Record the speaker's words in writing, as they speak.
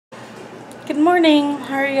Good morning,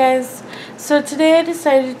 how are you guys? So today I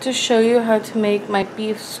decided to show you how to make my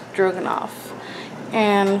beef stroganoff.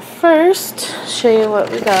 And first, show you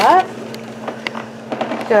what we got.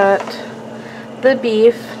 We got the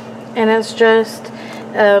beef, and it's just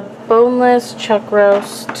a boneless chuck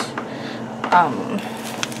roast,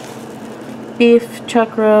 beef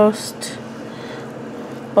chuck roast,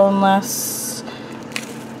 boneless,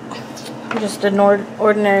 just an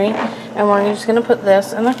ordinary. And we're just going to put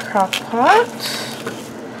this in the crock pot.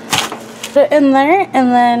 Put it in there,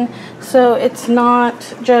 and then so it's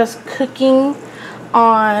not just cooking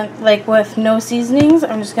on like with no seasonings.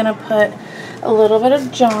 I'm just going to put a little bit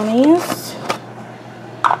of Johnny's.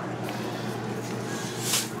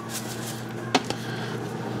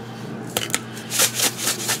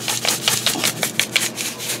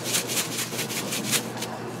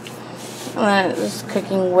 And then it's just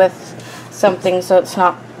cooking with something so it's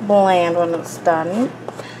not bland when it's done. And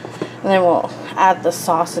then we'll add the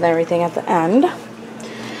sauce and everything at the end.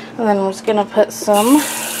 And then we're just gonna put some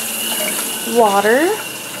water.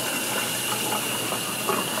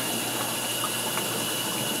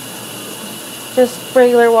 Just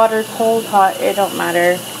regular water, cold, hot, it don't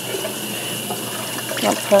matter.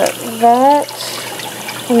 I'll put that.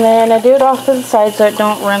 And then I do it off to the side so I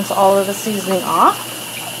don't rinse all of the seasoning off.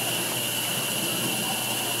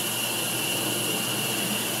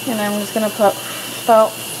 And I'm just going to put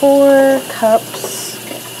about 4 cups.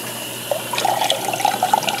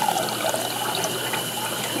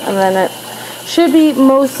 And then it should be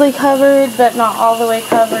mostly covered, but not all the way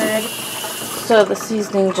covered, so the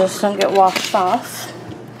seasoning just don't get washed off.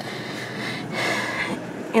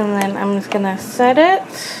 And then I'm just going to set it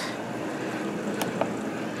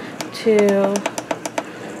to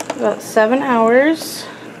about 7 hours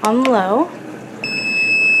on low.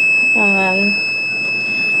 And then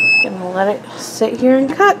gonna let it sit here and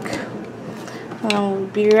cook, and we'll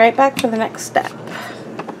be right back for the next step.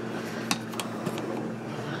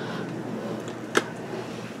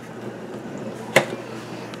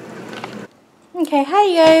 Okay, hi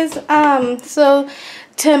you guys. So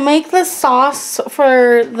to make the sauce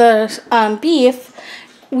for the beef,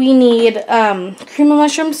 we need cream of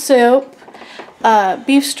mushroom soup,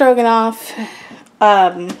 beef stroganoff,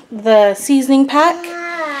 the seasoning pack,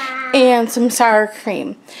 and some sour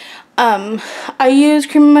cream. I use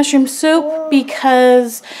cream of mushroom soup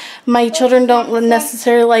because my children don't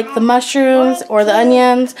necessarily like the mushrooms or the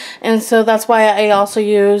onions, and so that's why I also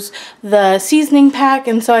use the seasoning pack,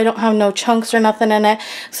 and so I don't have no chunks or nothing in it.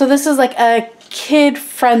 So this is like a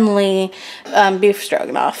kid-friendly beef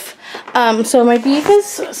stroganoff. So my beef is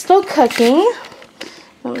still cooking.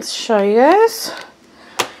 Let's show you guys.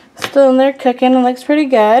 Still in there cooking. It looks pretty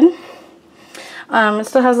good. It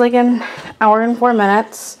still has like an hour and 4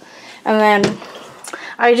 minutes. And then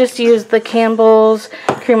I just used the Campbell's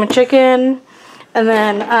cream of chicken. And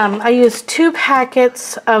then I used 2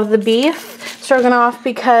 packets of the beef stroganoff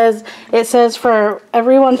because it says for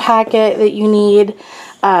every 1 packet that you need,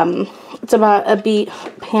 it's about a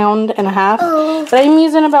pound and a half. But I'm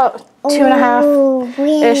using about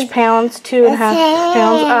 2.5-ish pounds, 2.5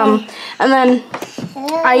 pounds. And then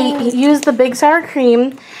I use the big sour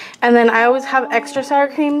cream. And then I always have extra sour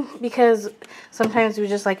cream because sometimes we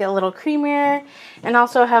just like it a little creamier. And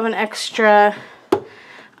also have an extra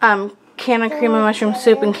can of cream of mushroom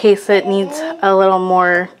soup in case it needs a little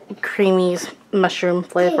more creamy mushroom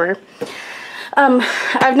flavor.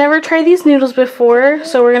 I've never tried these noodles before,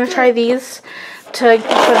 so we're going to try these for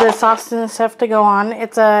the sauce and stuff to go on.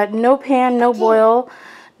 It's a no pan, no boil,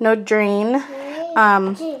 no drain.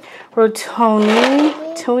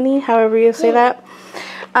 Rotoni, however you say that.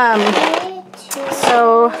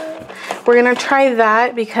 So we're gonna try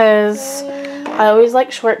that because I always like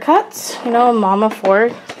shortcuts, you know, a mom of 4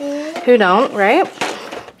 who don't, right?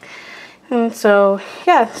 And so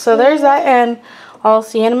yeah, so there's that, and I'll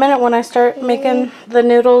see you in a minute when I start making the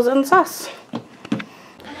noodles and sauce.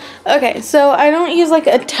 Okay, so I don't use like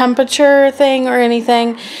a temperature thing or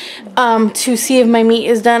anything to see if my meat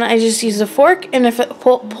is done. I just use a fork, and if it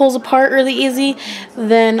pulls apart really easy,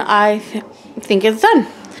 then I think it's done.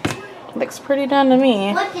 Looks pretty done to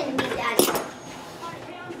me.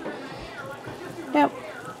 Yep.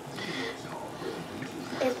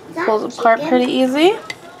 Pulls apart pretty easy.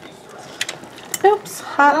 Oops,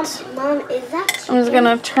 hot. Mom, is that chicken? I'm just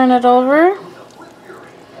gonna turn it over.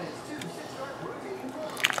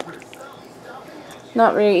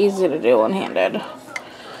 Not very easy to do one-handed.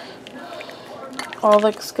 All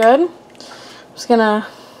looks good. I'm just gonna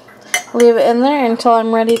leave it in there until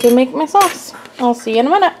I'm ready to make my sauce. I'll see you in a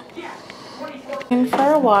minute. And for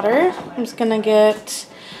our water, I'm just gonna get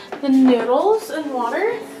the noodles and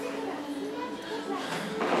water.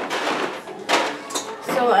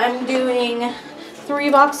 I'm doing 3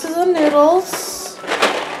 boxes of noodles,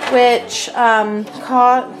 which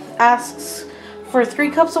asks for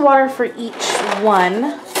 3 cups of water for each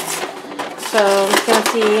one. So I'm just going to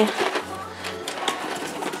see.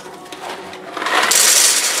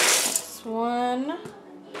 This one.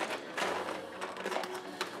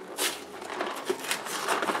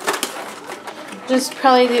 Just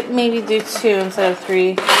probably maybe do 2 instead of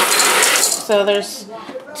 3. So there's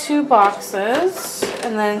 2 boxes,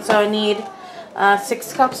 and then so I need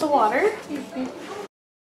 6 cups of water.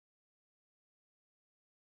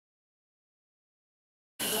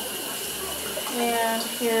 And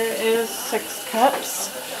here is 6 cups.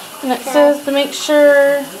 And it says to make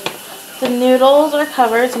sure the noodles are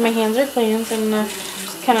covered, so my hands are clean. So I'm gonna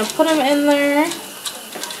just kind of put them in there,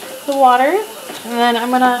 the water, and then I'm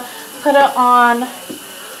gonna put it on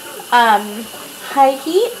high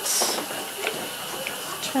heat.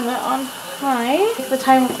 Turn it on high. Take the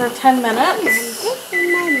timer for 10 minutes.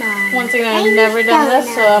 Once again, I've never done this,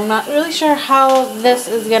 so I'm not really sure how this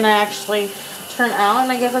is gonna actually turn out.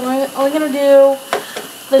 And I guess I'm only gonna do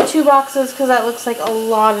the 2 boxes because that looks like a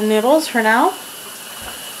lot of noodles for now.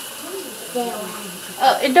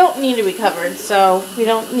 It don't need to be covered, so we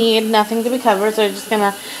don't need nothing to be covered. So I'm just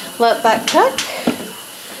gonna let that cook.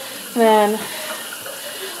 Then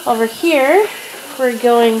over here, we're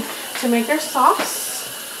going to make our sauce.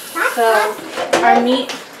 So our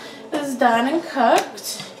meat is done and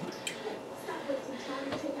cooked.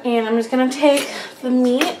 And I'm just going to take the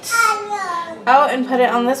meat out and put it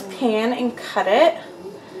on this pan and cut it.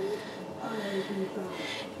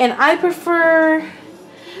 And I prefer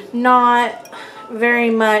not very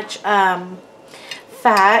much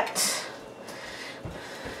fat.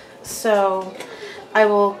 So I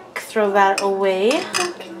will throw that away.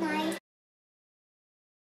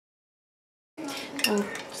 I'm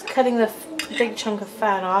just cutting the big chunk of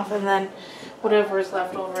fat off, and then whatever is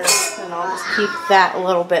left over, and I'll just keep that a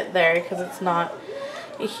little bit there because it's not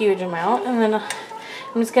a huge amount. And then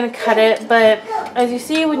I'm just going to cut it, but as you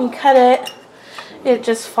see when you cut it, it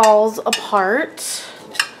just falls apart.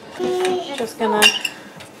 Just going to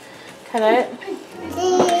cut it.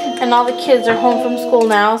 And all the kids are home from school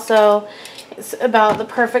now, so it's about the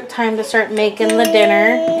perfect time to start making the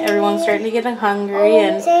dinner. Everyone's starting to get hungry,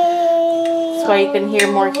 and that's why you can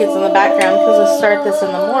hear more kids in the background because we'll start this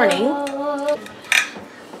in the morning.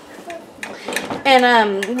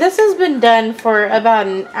 And this has been done for about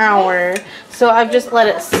an hour, so I've just let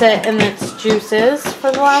it sit in its juices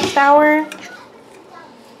for the last hour.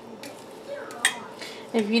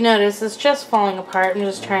 If you notice, it's just falling apart. I'm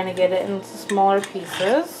just trying to get it into smaller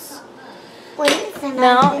pieces.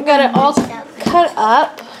 Now I got it all cut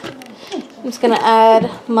up. I'm just going to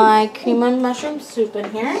add my cream and mushroom soup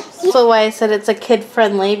in here. So why I said it's a kid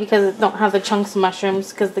friendly, because it don't have the chunks of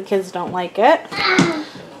mushrooms because the kids don't like it.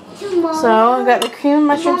 So I've got the cream and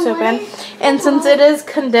mushroom soup in. And since it is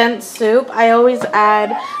condensed soup, I always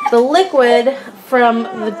add the liquid from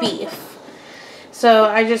the beef. So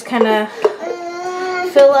I just kind of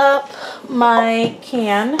fill up my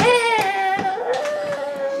can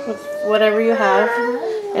with whatever you have.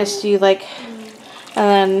 As you like.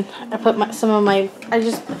 And then I put about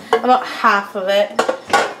half of it,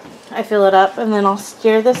 I fill it up, and then I'll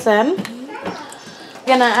stir this in. I'm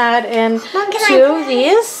gonna add in 2 of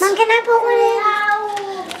these. Mom, can I put one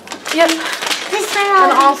in? Yep.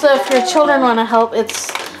 And also, if your children want to help, it's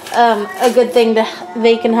a good thing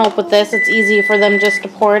they can help with this. It's easy for them just to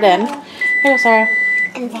pour it in. Here you go, Sarah.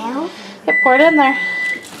 And there? Yep, pour it in there.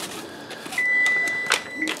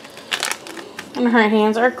 And her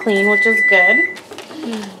hands are clean, which is good.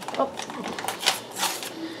 Oh.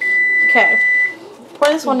 Okay. Pour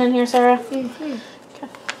this one in here, Sarah. Okay.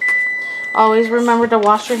 Always remember to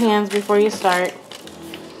wash your hands before you start.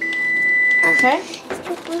 Okay.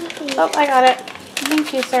 Oh, I got it.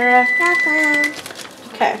 Thank you, Sarah.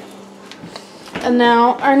 Okay. And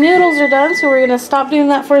now our noodles are done, so we're going to stop doing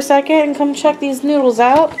that for a second and come check these noodles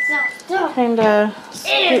out. Kind of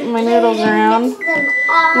scoop my noodles around.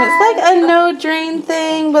 And it's like a no drain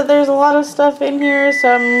thing, but there's a lot of stuff in here,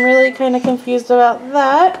 so I'm really kind of confused about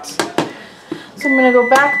that. So I'm going to go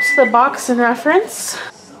back to the box and reference.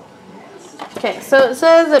 Okay, so it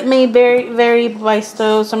says it may vary by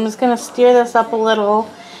stove, so I'm just going to stir this up a little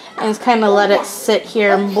and just kind of let it sit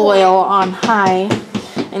here and boil on high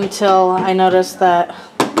until I notice that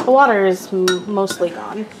the water is mostly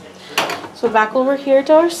gone. So back over here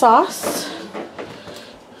to our sauce.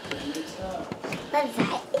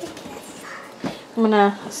 I'm going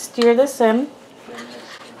to stir this in.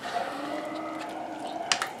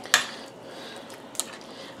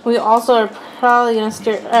 We also are probably going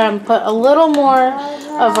to put a little more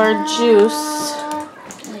of our juice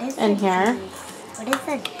in here. What is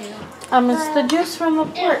that juice? It's the juice from the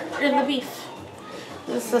pork or the beef.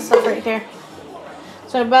 This is the stuff right here.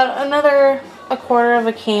 So about a quarter of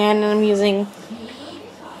a can, and I'm using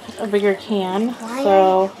a bigger can.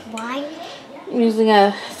 Why? I'm using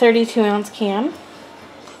a 32-ounce can.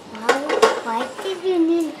 Why did you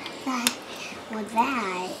need that with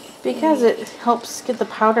that? Because it helps get the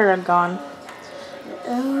powder gone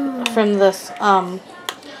from this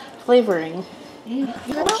flavoring.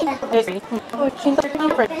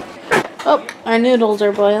 Oh, our noodles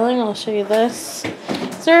are boiling. I'll show you this.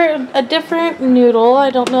 Is there a different noodle? I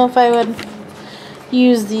don't know if I would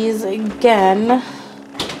use these again,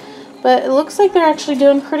 but it looks like they're actually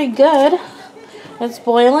doing pretty good. It's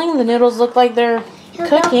boiling. The noodles look like they're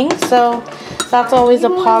cooking, so that's always a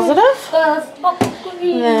positive.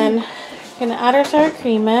 And then we're gonna add our sour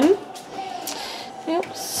cream in.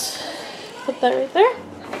 Oops, put that right there.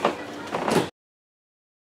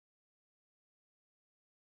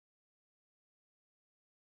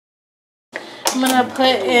 I'm gonna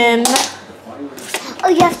put in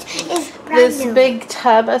this big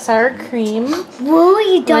tub of sour cream. Whoa,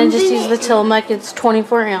 you don't. I just use the Tillamook. It's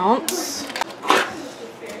 24 ounce.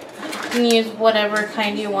 You can use whatever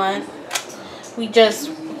kind you want.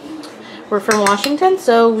 We're from Washington,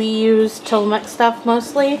 so we use Tillamook stuff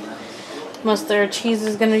mostly. Most of their cheese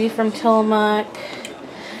is gonna be from Tillamook.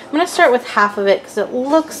 I'm gonna start with half of it because it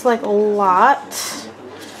looks like a lot.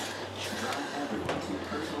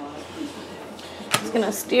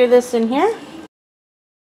 Gonna steer this in here.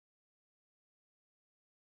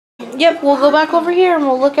 Yep, we'll go back over here and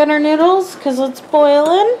we'll look at our noodles because it's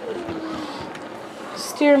boiling.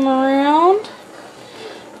 Steer them around.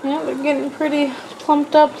 Yeah, they're getting pretty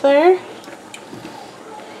plumped up there. I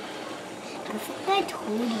think I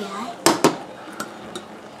told you.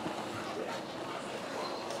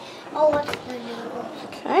 Oh, what's the noodle?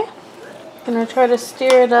 Okay. Gonna try to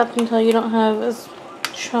steer it up until you don't have as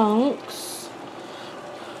chunks.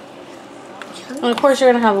 And of course, you're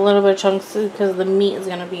going to have a little bit of chunks because the meat is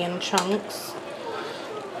going to be in chunks.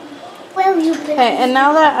 Okay, and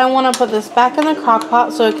now that I want to put this back in the crock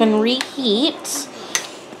pot so it can reheat,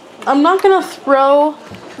 I'm not going to throw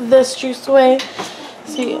this juice away.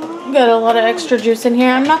 See, got a lot of extra juice in here.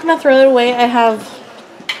 I'm not going to throw it away. I have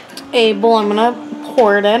a bowl I'm going to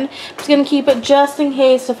pour it in. I'm just going to keep it just in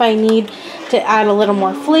case if I need to add a little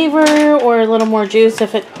more flavor or a little more juice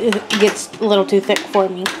if it gets a little too thick for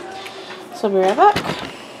me. So I'll be right back.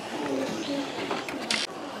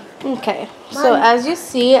 Okay, so as you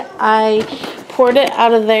see, I poured it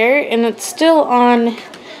out of there and it's still on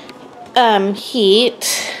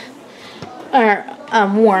heat or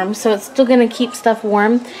warm, so it's still gonna keep stuff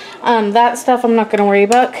warm. That stuff I'm not gonna worry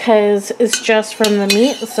about because it's just from the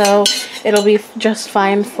meat, so it'll be just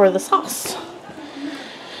fine for the sauce.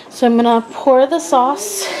 So I'm gonna pour the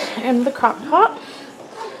sauce in the crock pot.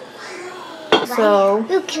 So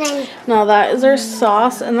now that is our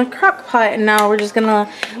sauce in the crock pot, and now we're just gonna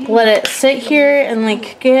let it sit here and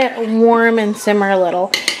like get warm and simmer a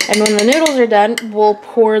little. And when the noodles are done, we'll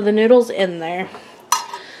pour the noodles in there.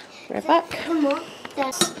 Right back.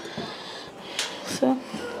 So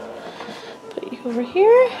put you over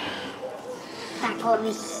here. Back over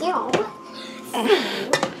here.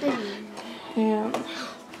 And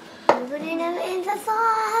put it in the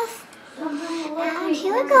sauce. And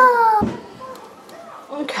here we go.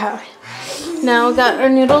 Okay, now we got our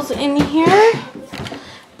noodles in here.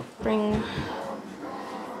 Bring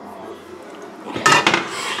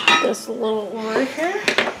this a little over here.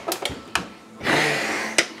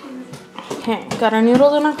 Okay, got our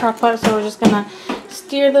noodles in our crock pot, so we're just gonna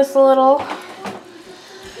steer this a little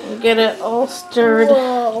and get it all stirred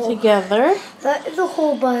together. That is a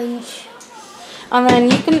whole bunch. And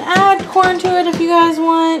then you can add corn to it if you guys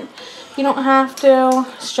want. You don't have to.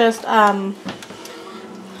 It's just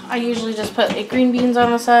I usually just put green beans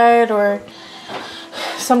on the side or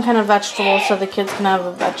some kind of vegetable so the kids can have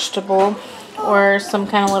a vegetable, or some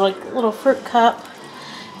kind of little fruit cup.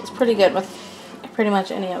 It's pretty good with pretty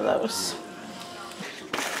much any of those.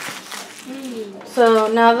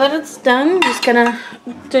 So now that it's done, I'm just gonna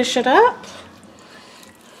dish it up.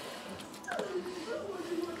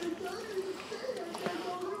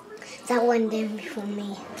 That one didn't for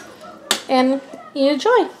me. And you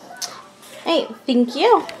enjoy. Hey, thank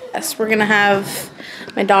you. Yes, we're gonna have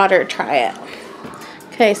my daughter try it.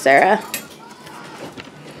 Okay, Sarah.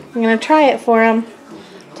 I'm gonna try it for him.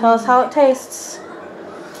 Tell us how it tastes.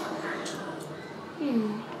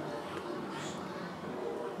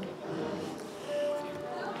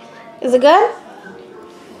 Is it good?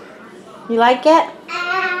 You like it?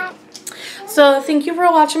 So thank you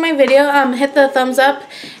for watching my video. Hit the thumbs up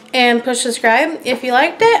and push subscribe if you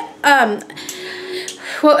liked it.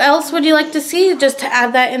 What else would you like to see? Just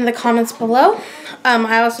add that in the comments below.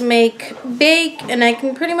 I also bake, and I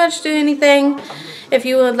can pretty much do anything if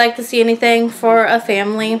you would like to see anything for a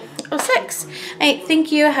family of 6. Alright,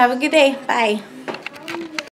 thank you. Have a good day. Bye.